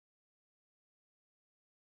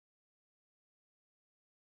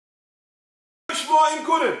Coach Martin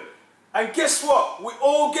Gooden. And guess what? We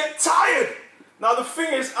all get tired. Now the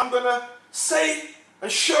thing is, I'm going to say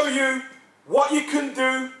and show you what you can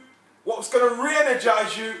do, what's going to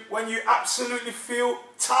re-energize you when you absolutely feel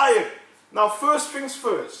tired. Now first things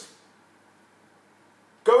first,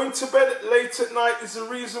 going to bed late at night is a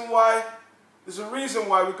reason why. There's a reason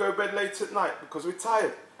why we go to bed late at night, because we're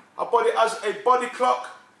tired. Our body has a body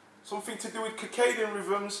clock, something to do with circadian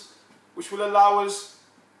rhythms, which will allow us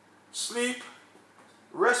sleep,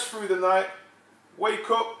 rest through the night, wake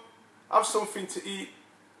up, have something to eat,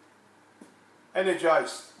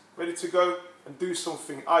 energized, ready to go and do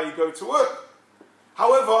something, i.e. go to work.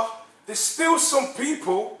 However, there's still some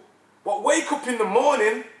people that wake up in the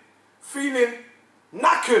morning feeling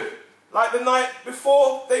knackered, like the night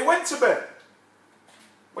before they went to bed.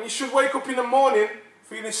 When you should wake up in the morning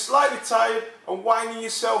feeling slightly tired and winding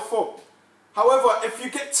yourself up. However, if you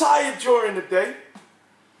get tired during the day,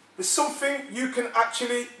 there's something you can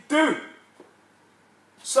actually do.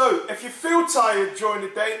 So, if you feel tired during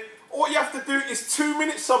the day, all you have to do is 2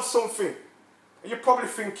 minutes of something. And you're probably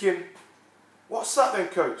thinking, what's that then,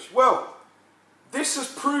 coach? Well, this has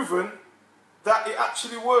proven that it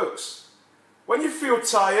actually works. When you feel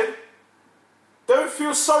tired, don't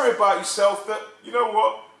feel sorry about yourself that, you know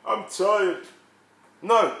what, I'm tired.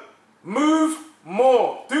 No, move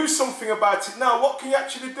more. Do something about it. Now, what can you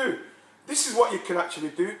actually do? This is what you can actually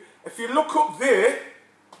do. If you look up there,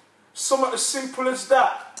 something as simple as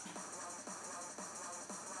that.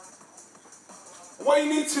 What you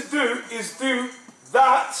need to do is do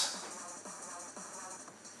that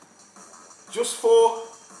just for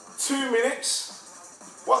 2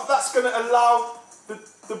 minutes. What that's going to allow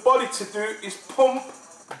the body to do is pump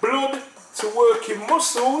blood to working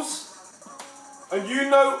muscles. And you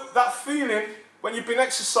know that feeling when you've been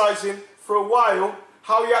exercising for a while,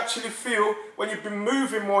 how you actually feel when you've been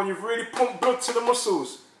moving more and you've really pumped blood to the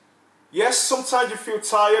muscles. Yes, sometimes you feel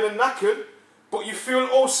tired and knackered, but you feel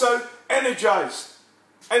also energized,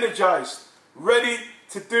 ready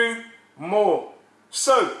to do more.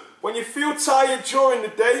 So, when you feel tired during the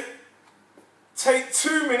day, take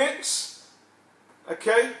 2 minutes,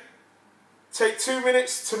 okay? Take 2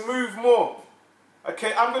 minutes to move more.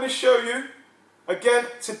 Okay, I'm going to show you again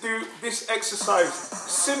to do this exercise.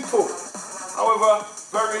 Simple, however,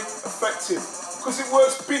 very effective. Because it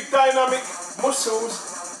works big dynamic muscles,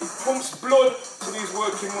 it pumps blood to these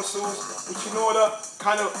working muscles, which in order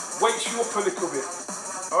kind of wakes you up a little bit.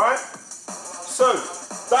 Alright? So,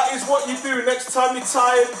 that is what you do next time you're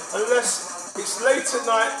tired, unless it's late at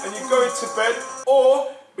night and you're going to bed,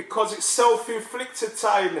 or because it's self-inflicted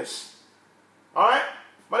tiredness. Alright?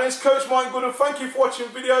 My name is Coach Martin Gooden. Thank you for watching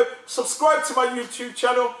the video. Subscribe to my YouTube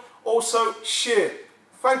channel. Also, share.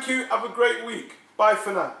 Thank you. Have a great week. Bye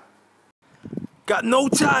for now. Got no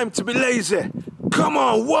time to be lazy. Come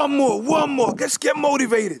on, one more. Let's get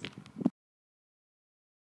motivated.